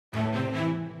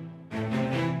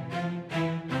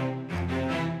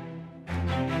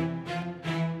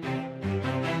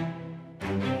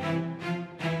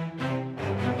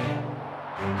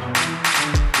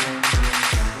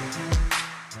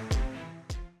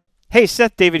Hey,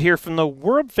 Seth David here from the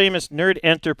world-famous Nerd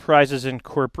Enterprises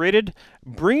Incorporated,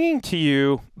 bringing to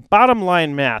you Bottom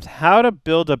Line Math, how to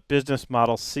build a business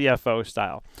model CFO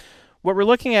style. What we're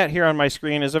looking at here on my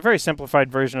screen is a very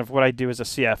simplified version of what I do as a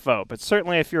CFO, but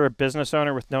certainly if you're a business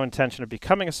owner with no intention of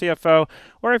becoming a CFO,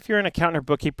 or if you're an accountant or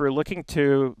bookkeeper looking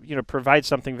to provide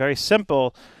something very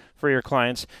simple for your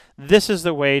clients, this is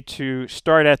the way to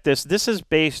start at this. This is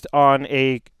based on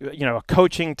a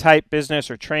coaching type business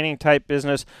or training type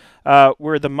business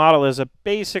where the model is a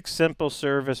basic, simple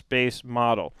service-based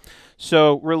model.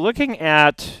 So we're looking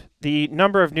at the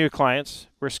number of new clients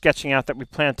we're sketching out that we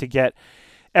plan to get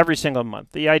every single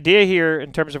month. The idea here,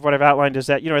 in terms of what I've outlined, is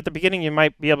that at the beginning you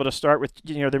might be able to start with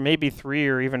there may be 3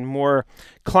 or even more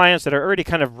clients that are already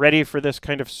kind of ready for this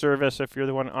kind of service if you're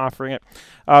the one offering it.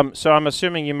 So I'm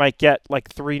assuming you might get like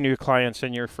 3 new clients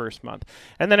in your first month,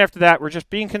 and then after that we're just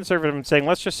being conservative and saying,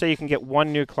 let's just say you can get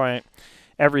 1 new client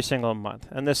every single month.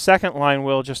 And the second line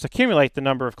will just accumulate the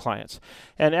number of clients.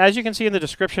 And as you can see in the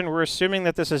description, we're assuming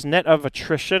that this is net of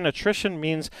attrition. Attrition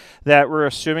means that we're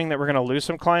assuming that we're going to lose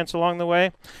some clients along the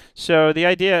way. So the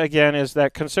idea, again, is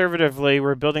that conservatively,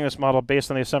 we're building this model based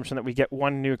on the assumption that we get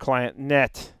 1 new client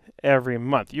net every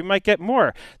month. You might get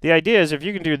more. The idea is if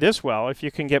you can do this well, if you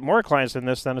can get more clients than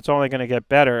this, then it's only going to get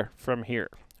better from here.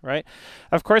 Right?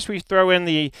 Of course, we throw in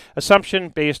the assumption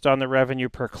based on the revenue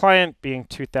per client being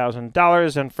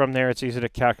 $2,000, and from there it's easy to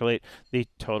calculate the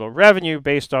total revenue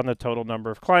based on the total number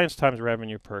of clients times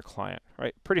revenue per client.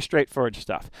 Right? Pretty straightforward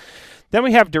stuff. Then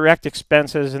we have direct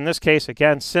expenses. In this case,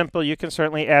 again, simple. You can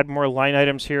certainly add more line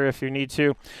items here if you need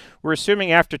to. We're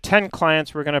assuming after 10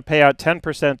 clients, we're going to pay out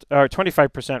 10% or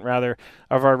 25% rather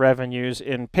of our revenues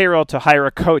in payroll to hire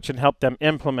a coach and help them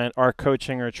implement our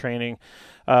coaching or training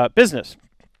business.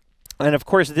 And of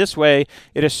course, this way,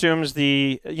 it assumes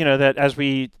that as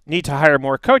we need to hire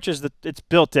more coaches, that it's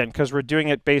built in because we're doing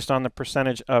it based on the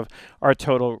percentage of our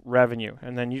total revenue.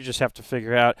 And then you just have to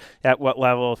figure out at what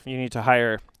level you need to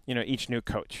hire, each new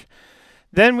coach.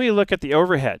 Then we look at the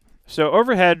overhead. So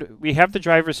overhead, we have the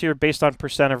drivers here based on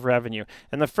percent of revenue.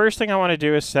 And the first thing I want to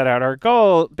do is set out our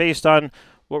goal based on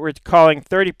what we're calling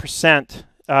 30%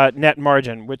 net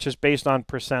margin, which is based on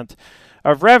percent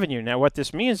of revenue. Now what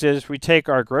this means is we take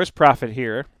our gross profit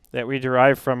here that we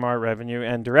derive from our revenue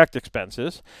and direct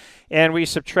expenses, and we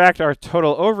subtract our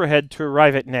total overhead to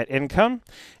arrive at net income,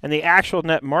 and the actual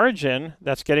net margin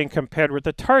that's getting compared with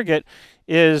the target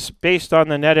is based on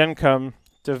the net income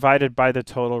divided by the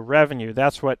total revenue.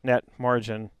 That's what net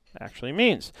margin actually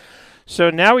means.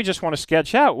 So now we just want to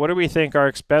sketch out what do we think our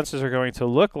expenses are going to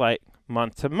look like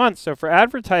month to month. So for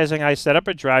advertising, I set up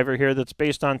a driver here that's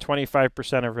based on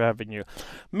 25% of revenue,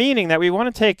 meaning that we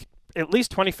want to take at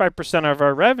least 25% of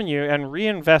our revenue and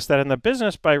reinvest that in the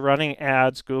business by running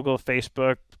ads, Google,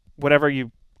 Facebook, whatever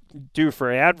you do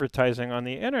for advertising on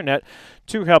the internet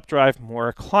to help drive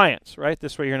more clients, right?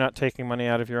 This way you're not taking money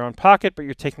out of your own pocket, but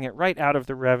you're taking it right out of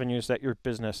the revenues that your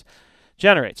business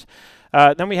generates.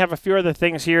 Then we have a few other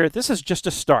things here. This is just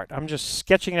a start. I'm just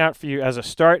sketching it out for you as a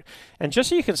start. And just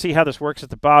so you can see how this works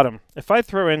at the bottom, if I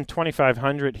throw in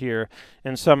 2,500 here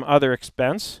and some other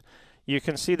expense, you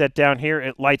can see that down here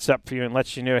it lights up for you and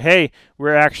lets you know, hey,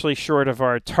 we're actually short of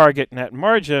our target net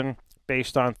margin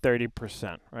based on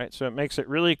 30%, right? So it makes it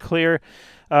really clear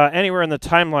anywhere in the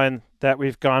timeline that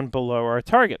we've gone below our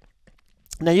target.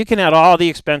 Now you can add all the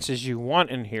expenses you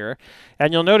want in here,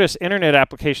 and you'll notice Internet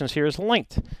Applications here is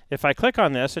linked. If I click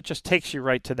on this, it just takes you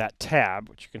right to that tab,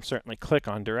 which you can certainly click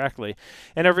on directly.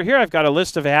 And over here I've got a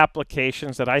list of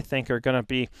applications that I think are going to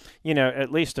be,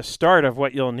 at least a start of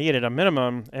what you'll need at a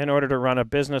minimum in order to run a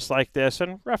business like this,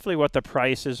 and roughly what the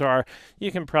prices are.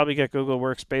 You can probably get Google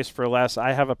Workspace for less.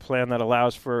 I have a plan that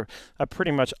allows for a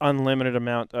pretty much unlimited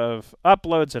amount of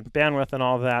uploads and bandwidth and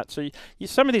all that. So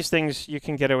some of these things you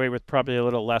can get away with probably a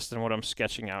little less than what I'm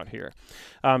sketching out here.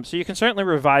 So you can certainly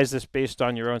revise this based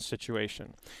on your own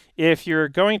situation. If you're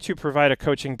going to provide a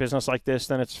coaching business like this,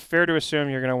 then it's fair to assume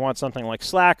you're going to want something like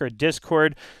Slack or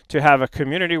Discord to have a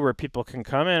community where people can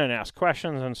come in and ask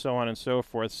questions and so on and so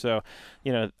forth. So,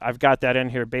 I've got that in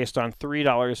here based on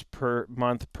 $3 per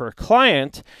month per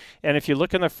client. And if you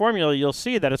look in the formula, you'll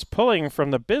see that it's pulling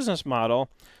from the business model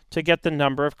to get the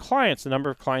number of clients. The number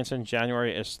of clients in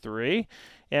January is 3.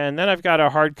 And then I've got a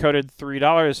hard-coded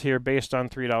 $3 here based on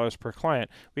 $3 per client.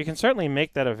 We can certainly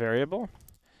make that a variable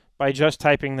by just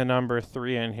typing the number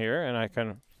 3 in here, and I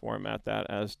can format that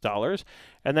as dollars,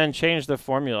 and then change the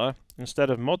formula. Instead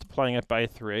of multiplying it by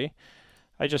 3,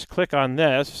 I just click on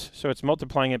this, so it's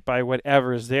multiplying it by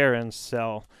whatever is there in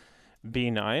cell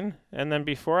B9. And then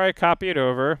before I copy it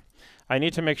over, I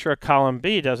need to make sure column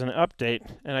B doesn't update,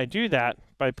 and I do that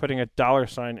by putting a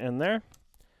 $sign in there.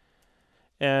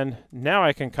 And now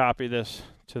I can copy this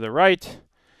to the right.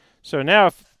 So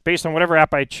now, based on whatever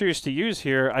app I choose to use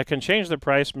here, I can change the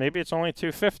price. Maybe it's only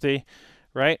 $250,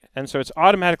 right? And so it's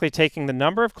automatically taking the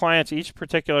number of clients each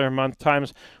particular month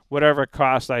times whatever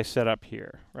cost I set up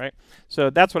here, right? So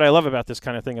that's what I love about this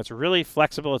kind of thing. It's really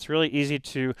flexible. It's really easy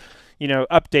to,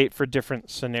 update for different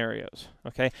scenarios,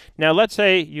 okay? Now, let's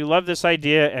say you love this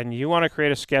idea and you want to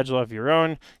create a schedule of your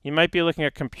own. You might be looking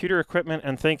at computer equipment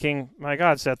and thinking, my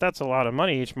God, Seth, that's a lot of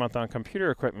money each month on computer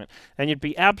equipment. And you'd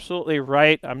be absolutely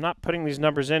right. I'm not putting these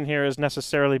numbers in here as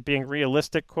necessarily being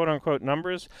realistic, quote unquote,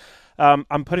 numbers. I'm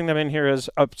putting them in here as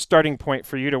a starting point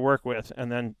for you to work with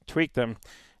and then tweak them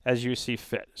as you see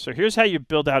fit. So here's how you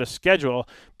build out a schedule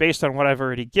based on what I've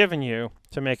already given you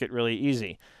to make it really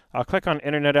easy. I'll click on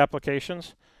Internet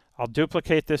Applications. I'll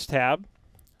duplicate this tab.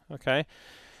 Okay.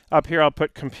 Up here I'll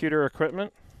put Computer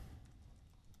Equipment.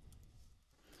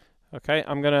 Okay.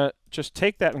 I'm going to just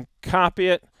take that and copy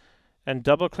it and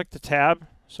double click the tab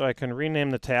so I can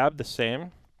rename the tab the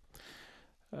same.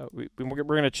 We're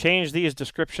going to change these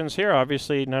descriptions here.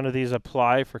 Obviously, none of these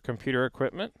apply for computer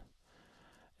equipment.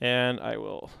 And I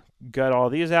will gut all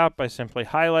these out by simply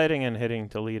highlighting and hitting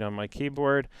delete on my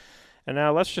keyboard. And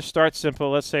now let's just start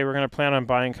simple. Let's say we're going to plan on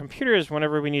buying computers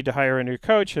whenever we need to hire a new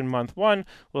coach in month 1.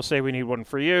 We'll say we need one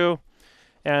for you.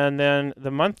 And then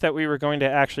the month that we were going to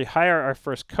actually hire our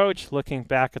first coach, looking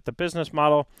back at the business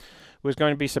model, was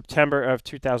going to be September of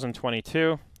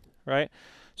 2022, right?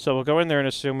 So we'll go in there and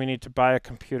assume we need to buy a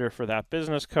computer for that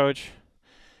business coach.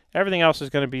 Everything else is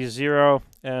going to be 0.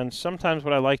 And sometimes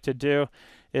what I like to do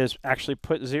is actually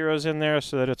put zeros in there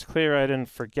so that it's clear I didn't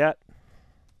forget.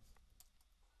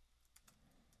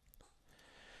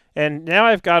 And now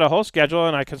I've got a whole schedule,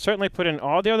 and I can certainly put in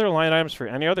all the other line items for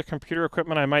any other computer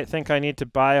equipment I might think I need to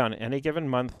buy on any given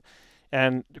month,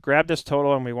 and grab this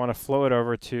total, and we want to flow it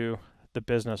over to the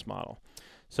business model.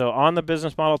 So on the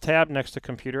business model tab next to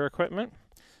computer equipment,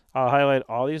 I'll highlight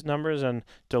all these numbers and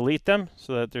delete them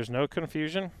so that there's no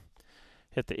confusion.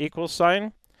 Hit the equals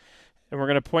sign, and we're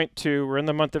going to point to, we're in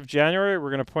the month of January,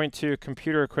 we're going to point to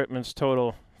computer equipment's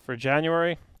total for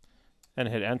January and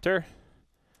hit enter.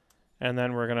 And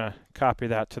then we're going to copy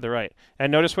that to the right.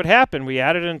 And notice what happened. We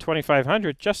added in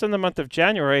 2,500 just in the month of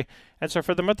January. And so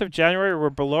for the month of January, we're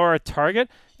below our target.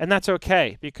 And that's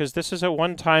okay, because this is a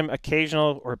one-time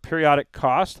occasional or periodic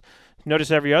cost. Notice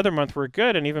every other month we're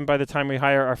good. And even by the time we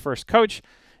hire our first coach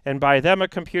and buy them a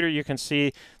computer, you can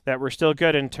see that we're still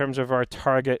good in terms of our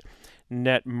target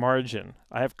net margin.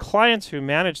 I have clients who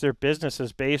manage their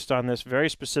businesses based on this very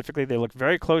specifically. They look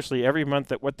very closely every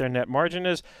month at what their net margin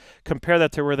is, compare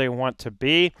that to where they want to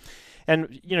be.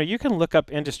 And you can look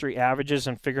up industry averages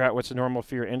and figure out what's normal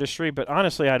for your industry, but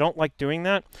honestly, I don't like doing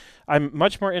that. I'm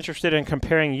much more interested in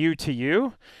comparing you to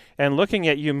you and looking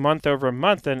at you month over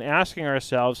month and asking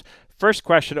ourselves, first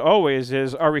question always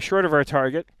is, are we short of our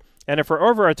target? And if we're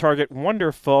over our target,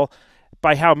 wonderful.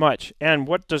 By how much? And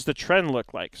what does the trend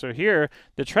look like? So here,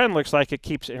 the trend looks like it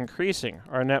keeps increasing.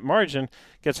 Our net margin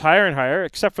gets higher and higher,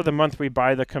 except for the month we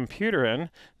buy the computer in.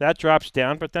 That drops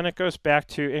down, but then it goes back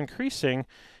to increasing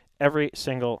every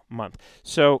single month.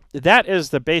 So that is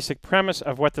the basic premise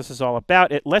of what this is all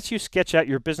about. It lets you sketch out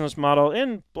your business model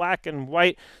in black and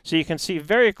white so you can see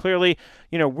very clearly,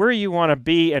 where you want to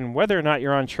be and whether or not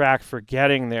you're on track for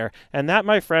getting there. And that,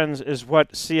 my friends, is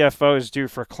what CFOs do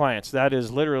for clients. That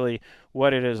is literally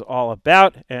what it is all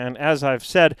about. And as I've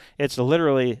said, it's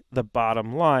literally the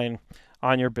bottom line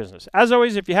on your business. As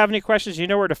always, if you have any questions, you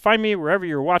know where to find me. Wherever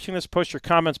you're watching this, post your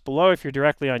comments below. If you're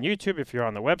directly on YouTube, if you're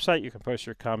on the website, you can post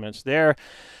your comments there.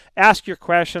 Ask your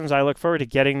questions. I look forward to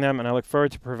getting them, and I look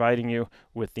forward to providing you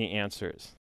with the answers.